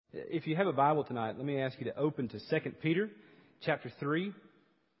If you have a Bible tonight, let me ask you to open to 2 Peter chapter 3.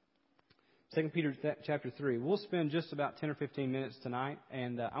 2 Peter chapter 3. We'll spend just about 10 or 15 minutes tonight,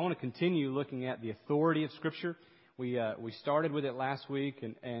 and I want to continue looking at the authority of Scripture. We started with it last week,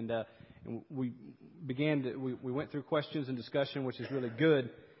 and we went through questions and discussion, which is really good.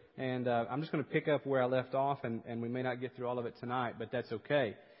 And I'm just going to pick up where I left off, and we may not get through all of it tonight, but that's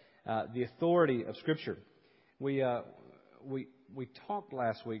okay. The authority of Scripture. We talked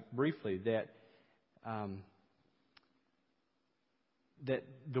last week briefly that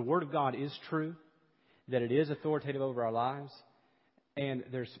the Word of God is true, that it is authoritative over our lives, and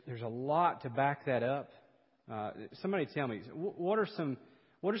there's a lot to back that up. Somebody tell me, what are some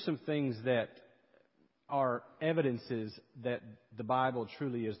things that are evidences that the Bible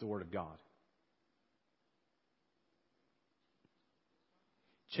truly is the Word of God?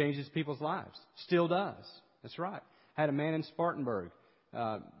 Changes people's lives. Still does. That's right. I had a man in Spartanburg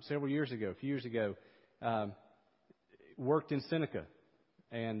several years ago, a few years ago, worked in Seneca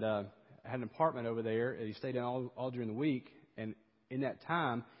and had an apartment over there. He stayed in all during the week, and in that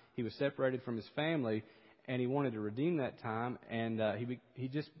time, he was separated from his family, and he wanted to redeem that time, and he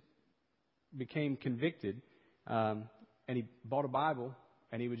just became convicted, and he bought a Bible,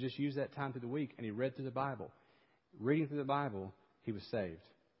 and he would just use that time through the week, and he read through the Bible. Reading through the Bible, he was saved.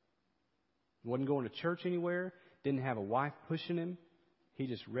 Wasn't going to church anywhere, didn't have a wife pushing him. He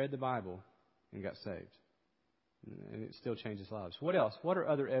just read the Bible and got saved. And it still changes lives. What else? What are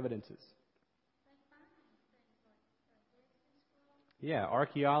other evidences? Yeah,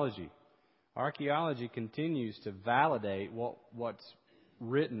 archaeology. Archaeology continues to validate what's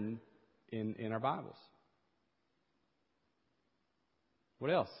written in our Bibles. What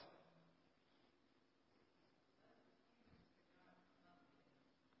else?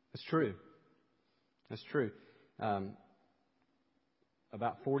 That's true. That's true.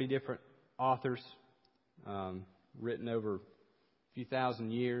 About 40 different authors, written over a few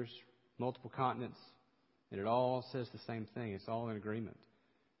thousand years, multiple continents, and it all says the same thing. It's all in agreement.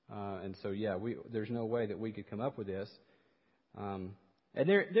 And so, there's no way that we could come up with this. And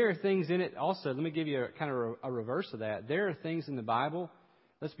there are things in it also. Let me give you a reverse of that. There are things in the Bible,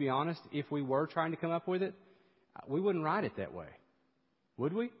 let's be honest, if we were trying to come up with it, we wouldn't write it that way.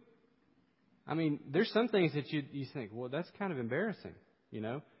 Would we? I mean, there's some things that you think, well, that's kind of embarrassing. You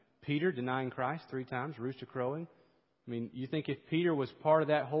know, Peter denying Christ 3 times, rooster crowing. I mean, you think if Peter was part of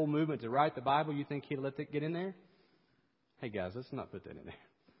that whole movement to write the Bible, you think he'd let that get in there? Hey, guys, let's not put that in there.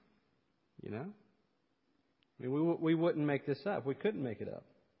 You know? I mean, we wouldn't make this up. We couldn't make it up.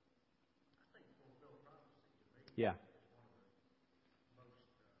 Yeah.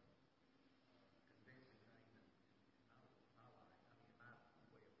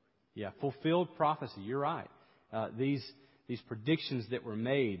 Yeah, fulfilled prophecy. You're right. These predictions that were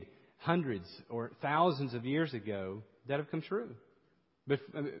made hundreds or thousands of years ago that have come true. But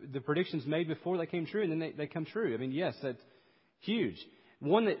the predictions made before they came true, and then they come true. I mean, yes, that's huge.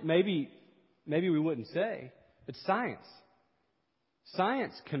 One that maybe we wouldn't say, but science.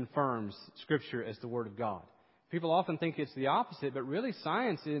 Science confirms Scripture as the Word of God. People often think it's the opposite, but really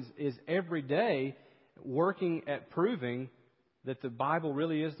science is every day working at proving that the Bible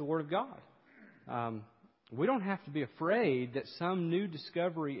really is the Word of God. We don't have to be afraid that some new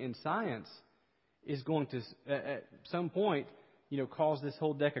discovery in science is going to, at some point, cause this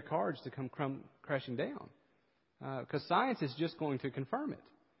whole deck of cards to come crashing down. Because science is just going to confirm it.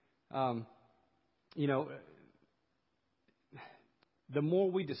 The more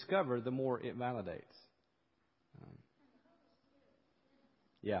we discover, the more it validates.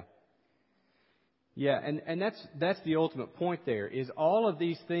 Yeah, and that's the ultimate point there, is all of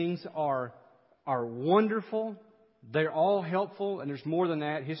these things are wonderful. They're all helpful, and there's more than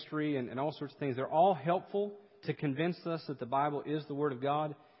that, history and all sorts of things. They're all helpful to convince us that the Bible is the Word of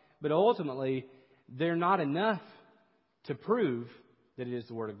God. But ultimately, they're not enough to prove that it is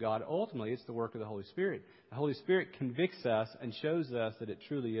the Word of God. Ultimately, it's the work of the Holy Spirit. The Holy Spirit convicts us and shows us that it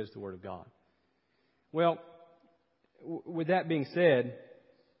truly is the Word of God. Well, with that being said,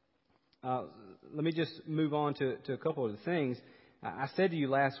 let me just move on to a couple of the things. I said to you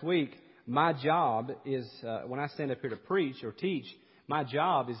last week, my job is, when I stand up here to preach or teach, my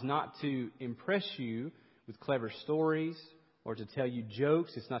job is not to impress you with clever stories or to tell you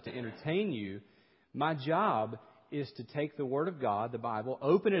jokes. It's not to entertain you. My job is to take the Word of God, the Bible,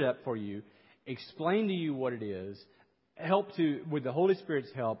 open it up for you, explain to you what it is, help to, with the Holy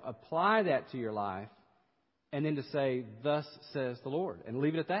Spirit's help, apply that to your life, and then to say, "Thus says the Lord," and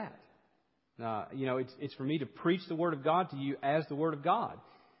leave it at that. It's for me to preach the Word of God to you as the Word of God.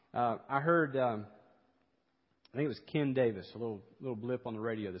 I heard I think it was Ken Davis, a little blip on the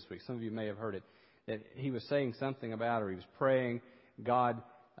radio this week. Some of you may have heard it. That he was saying something about, or he was praying, God,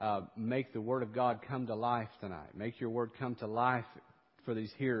 make the Word of God come to life tonight. Make your Word come to life for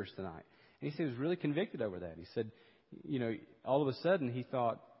these hearers tonight. And he said he was really convicted over that. He said, all of a sudden he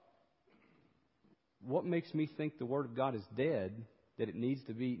thought, what makes me think the Word of God is dead, that it needs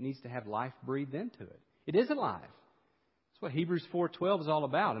to have life breathed into it? It is alive. That's what Hebrews 4:12 is all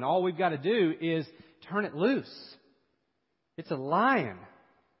about. And all we've got to do is turn it loose. It's a lion.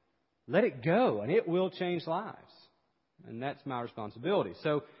 Let it go, and it will change lives. And that's my responsibility.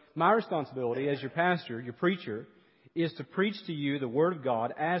 So my responsibility as your pastor, your preacher, is to preach to you the Word of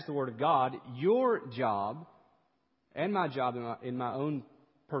God as the Word of God. Your job, and my job in my own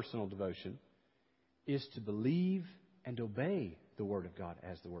personal devotion, is to believe and obey the Word of God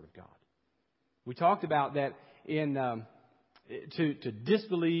as the Word of God. We talked about that in to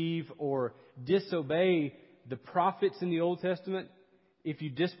disbelieve or disobey the prophets in the Old Testament. If you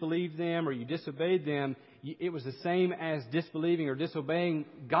disbelieved them or you disobeyed them, it was the same as disbelieving or disobeying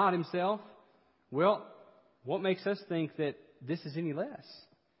God Himself. Well, what makes us think that this is any less?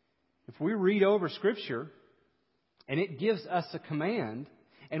 If we read over Scripture and it gives us a command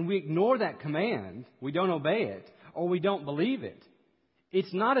and we ignore that command, we don't obey it, or we don't believe it,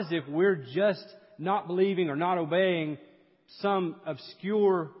 it's not as if we're just not believing or not obeying some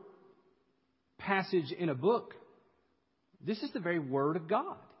obscure passage in a book. This is the very Word of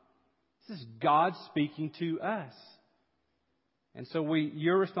God. This is God speaking to us. And so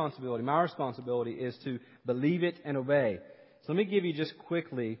your responsibility, my responsibility, is to believe it and obey. So let me give you just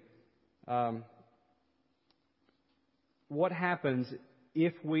quickly what happens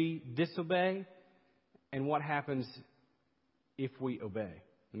if we disobey and what happens if we obey.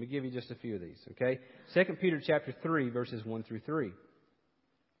 Let me give you just a few of these, okay? 2 Peter chapter 3, verses 1 through 3.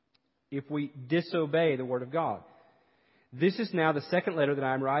 If we disobey the Word of God. This is now the second letter that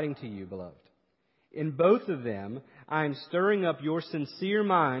I am writing to you, beloved. In both of them, I am stirring up your sincere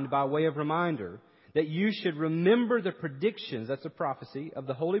mind by way of reminder that you should remember the predictions, that's a prophecy, of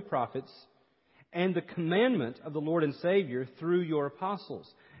the holy prophets and the commandment of the Lord and Savior through your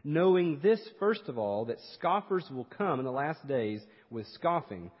apostles, knowing this, first of all, that scoffers will come in the last days with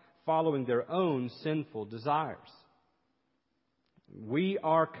scoffing, following their own sinful desires. We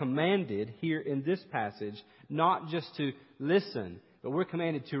are commanded here in this passage not just to listen, but we're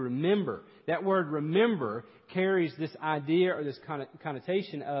commanded to remember. That word remember carries this idea or this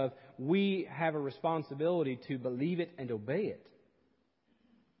connotation of we have a responsibility to believe it and obey it.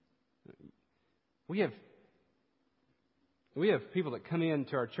 We have people that come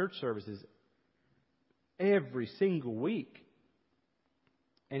into our church services every single week,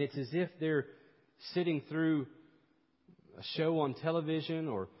 and it's as if they're sitting through a show on television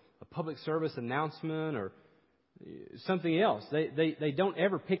or a public service announcement or something else. They don't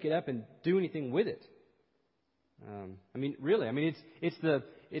ever pick it up and do anything with it. Really,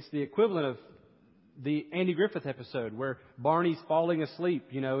 it's the equivalent of the Andy Griffith episode where Barney's falling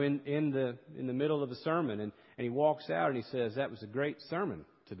asleep, in the middle of a sermon, and he walks out and he says, "That was a great sermon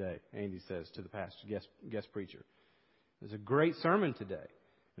today." Andy says to the pastor, guest preacher, "It was a great sermon today."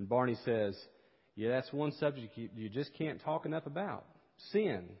 And Barney says, "Yeah, that's one subject you just can't talk enough about,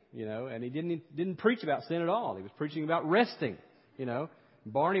 sin." And he didn't preach about sin at all. He was preaching about resting.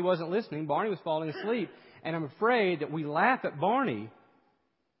 Barney wasn't listening. Barney was falling asleep. And I'm afraid that we laugh at Barney.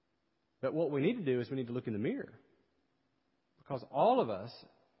 But what we need to do is we need to look in the mirror. Because all of us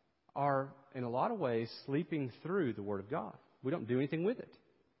are, in a lot of ways, sleeping through the Word of God. We don't do anything with it.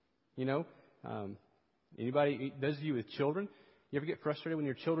 Anybody, those of you with children, you ever get frustrated when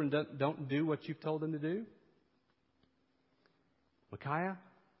your children don't do what you've told them to do? Micaiah,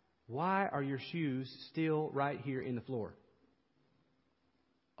 why are your shoes still right here in the floor?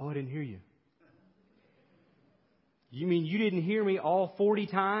 Oh, I didn't hear you. You mean you didn't hear me all 40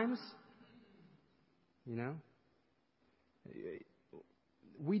 times?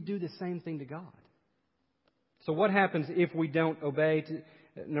 We do the same thing to God. So what happens if we don't obey?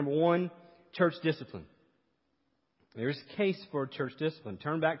 Number one, church discipline. There's a case for church discipline.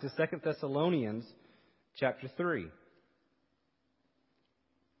 Turn back to 2 Thessalonians chapter 3.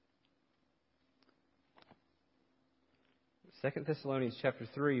 Second Thessalonians chapter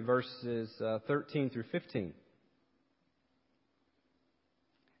 3, verses 13 through 15.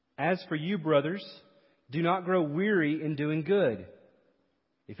 As for you, brothers, do not grow weary in doing good.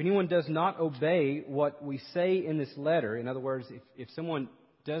 If anyone does not obey what we say in this letter, in other words, if someone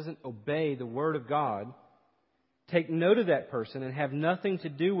doesn't obey the Word of God, take note of that person and have nothing to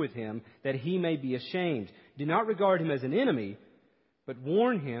do with him, that he may be ashamed. Do not regard him as an enemy, but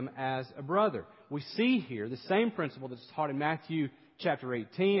warn him as a brother. we see here the same principle that's taught in Matthew chapter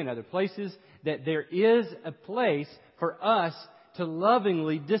 18 and other places, that there is a place for us to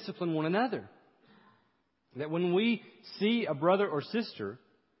lovingly discipline one another. That when we see a brother or sister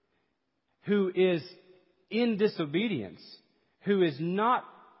who is in disobedience, who is not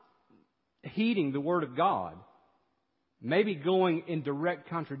heeding the Word of God, maybe going in direct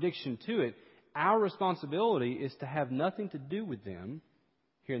contradiction to it, our responsibility is to have nothing to do with them,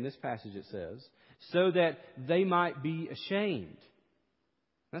 here in this passage it says, so that they might be ashamed.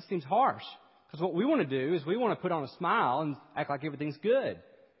 That seems harsh, because what we want to do is we want to put on a smile and act like everything's good.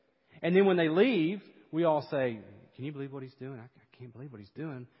 And then when they leave, we all say, can you believe what he's doing? I can't believe what he's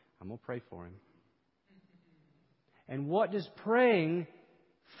doing. I'm going to pray for him. And what does praying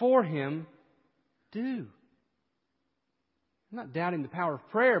for him do? I'm not doubting the power of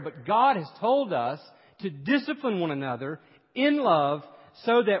prayer, but God has told us to discipline one another in love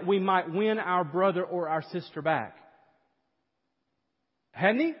so that we might win our brother or our sister back.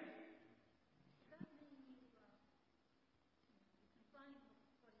 Hadn't He?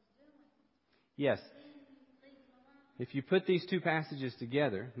 Yes. If you put these two passages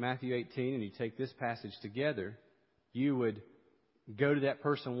together, Matthew 18, and you take this passage together, you would go to that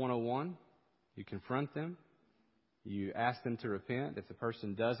person 101. You confront them. You ask them to repent. If the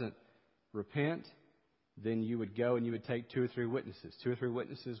person doesn't repent, then you would go and you would take 2 or 3 witnesses. 2 or 3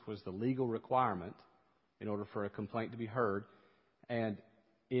 witnesses was the legal requirement in order for a complaint to be heard. And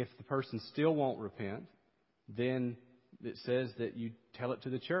if the person still won't repent, then it says that you tell it to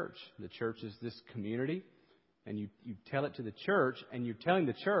the church. The church is this community. And you tell it to the church, and you're telling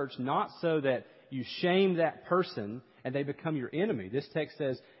the church not so that you shame that person and they become your enemy. This text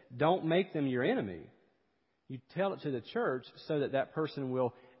says, don't make them your enemy. You tell it to the church so that that person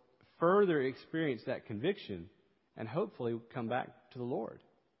will further experience that conviction and hopefully come back to the Lord.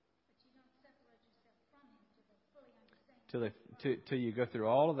 Till you go through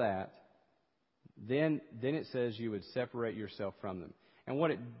all of that, then it says you would separate yourself from them. And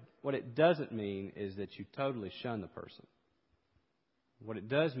what it doesn't mean is that you totally shun the person. What it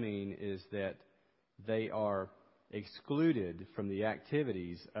does mean is that they are excluded from the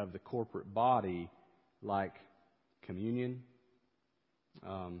activities of the corporate body, like communion.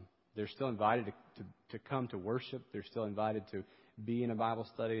 They're still invited to come to worship. They're still invited to be in a Bible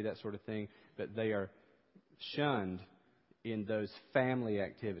study, that sort of thing. But they are shunned in those family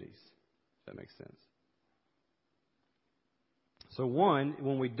activities. If that makes sense. So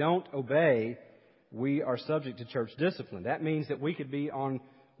when we don't obey, we are subject to church discipline. That means that we could be on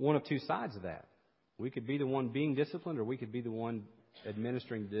one of two sides of that. We could be the one being disciplined, or we could be the one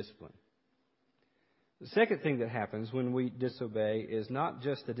administering discipline. The second thing that happens when we disobey is not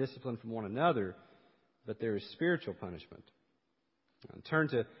just the discipline from one another, but there is spiritual punishment. Turn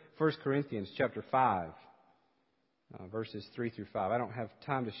to 1 Corinthians chapter 5, verses 3 through 5. I don't have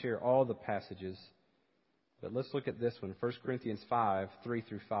time to share all the passages, but let's look at this one, 1 Corinthians 5, 3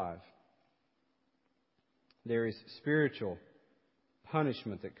 through 5. There is spiritual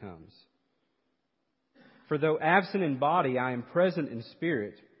punishment that comes. For though absent in body, I am present in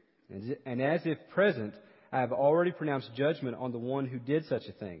spirit, and as if present, I have already pronounced judgment on the one who did such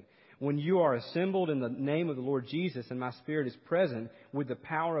a thing. When you are assembled in the name of the Lord Jesus, and my spirit is present with the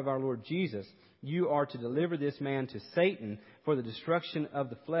power of our Lord Jesus, you are to deliver this man to Satan for the destruction of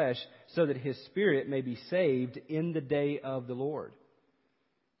the flesh, so that his spirit may be saved in the day of the Lord.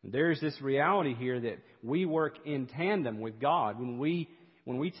 And there is this reality here that we work in tandem with God. When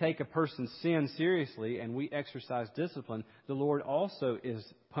we take a person's sin seriously and we exercise discipline, the Lord also is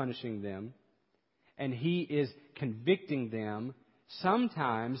punishing them, and He is convicting them,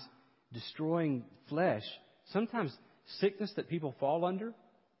 sometimes destroying flesh, sometimes sickness that people fall under.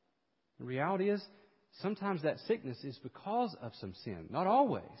 The reality is, sometimes that sickness is because of some sin. Not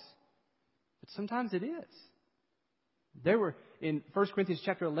always, but sometimes it is. They were in 1 Corinthians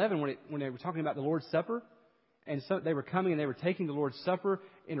chapter 11 when they were talking about the Lord's Supper. And so they were coming and they were taking the Lord's Supper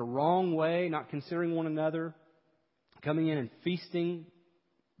in a wrong way, not considering one another, coming in and feasting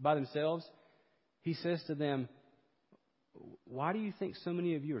by themselves. He says to them, why do you think so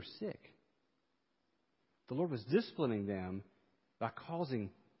many of you are sick? The Lord was disciplining them by causing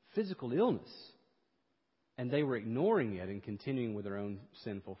physical illness. And they were ignoring it and continuing with their own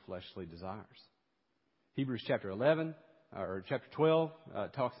sinful fleshly desires. Hebrews chapter 11, or chapter 12,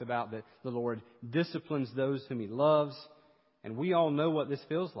 talks about that the Lord disciplines those whom He loves. And we all know what this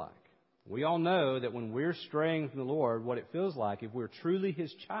feels like. We all know that when we're straying from the Lord, what it feels like, if we're truly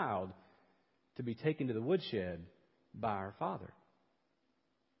His child, to be taken to the woodshed by our Father.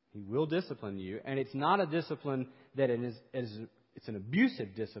 He will discipline you. And it's not a discipline that it's an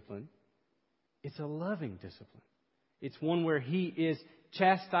abusive discipline. It's a loving discipline. It's one where He is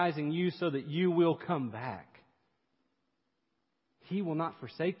chastising you so that you will come back. He will not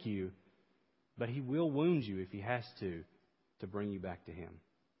forsake you, but He will wound you if He has to bring you back to Him.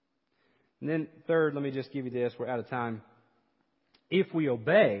 And then third, let me just give you this. We're out of time. If we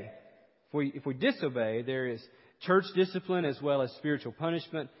obey, if we disobey, there is church discipline as well as spiritual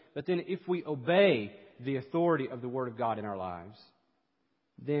punishment. But then if we obey the authority of the Word of God in our lives,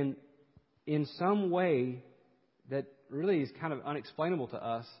 then in some way that really is kind of unexplainable to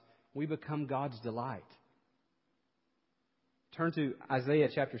us, we become God's delight. Turn to Isaiah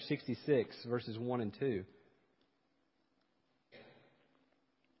chapter 66, verses 1 and 2.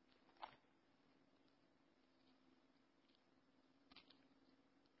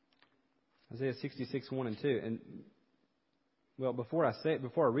 Isaiah 66, 1 and 2. And, well, before I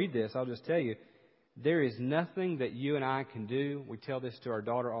read this, I'll just tell you, there is nothing that you and I can do. We tell this to our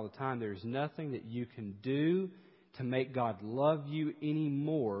daughter all the time. There is nothing that you can do to make God love you any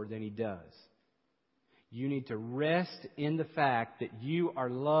more than He does. You need to rest in the fact that you are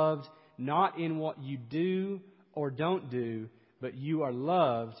loved not in what you do or don't do, but you are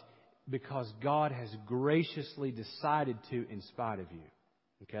loved because God has graciously decided to in spite of you.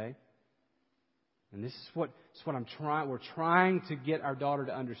 Okay? And this is what we're trying to get our daughter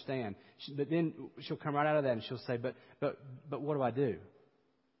to understand. But then she'll come right out of that and she'll say, but what do I do?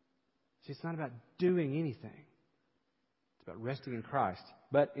 See, it's not about doing anything. It's about resting in Christ.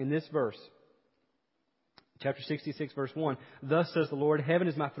 But in this verse, chapter 66, verse 1, thus says the Lord, heaven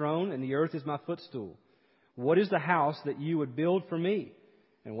is my throne and the earth is my footstool. What is the house that you would build for me?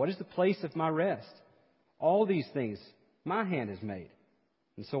 And what is the place of my rest? All these things my hand has made.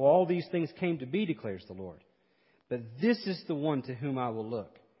 And so all these things came to be, declares the Lord. But this is the one to whom I will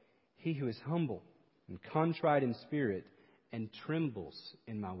look. He who is humble and contrite in spirit and trembles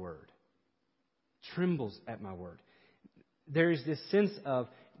in my word. Trembles at my word. There is this sense of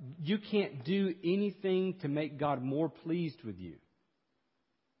you can't do anything to make God more pleased with you.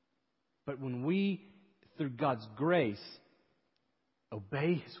 But when we, through God's grace,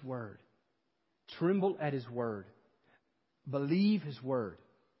 obey His word, tremble at His word, believe His word,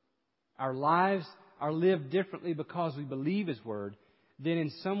 our lives are lived differently because we believe His word, then in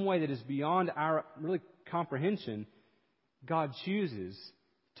some way that is beyond our really comprehension, God chooses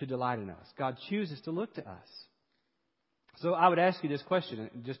to delight in us. God chooses to look to us. So I would ask you this question,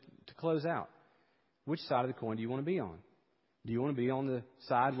 just to close out. Which side of the coin do you want to be on? Do you want to be on the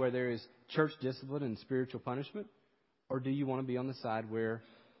side where there is church discipline and spiritual punishment? Or do you want to be on the side where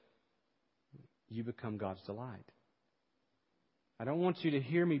you become God's delight? I don't want you to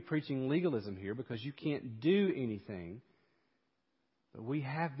hear me preaching legalism here because you can't do anything. But we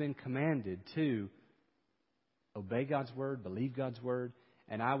have been commanded to obey God's word, believe God's word,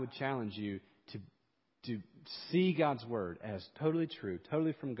 and I would challenge you to see God's word as totally true,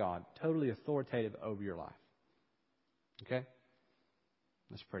 totally from God, totally authoritative over your life. Okay?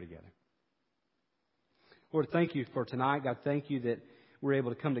 Let's pray together. Lord, thank you for tonight. God, thank you that we're able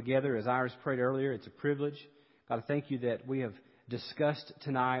to come together as Iris prayed earlier. It's a privilege. God, thank you that we have discussed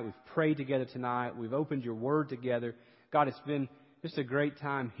tonight. We've prayed together tonight. We've opened your word together. God, it's been just a great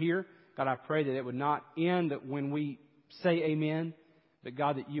time here. God, I pray that it would not end when we say amen, but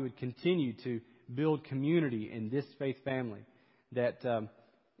God, that you would continue to build community in this faith family, that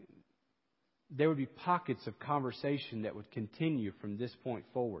there would be pockets of conversation that would continue from this point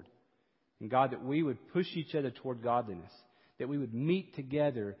forward. And God, that we would push each other toward godliness, that we would meet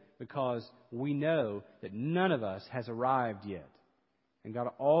together because we know that none of us has arrived yet. And God,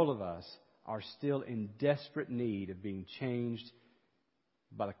 all of us are still in desperate need of being changed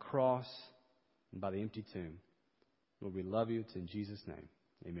by the cross and by the empty tomb. Lord, we love you. It's in Jesus' name.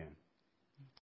 Amen.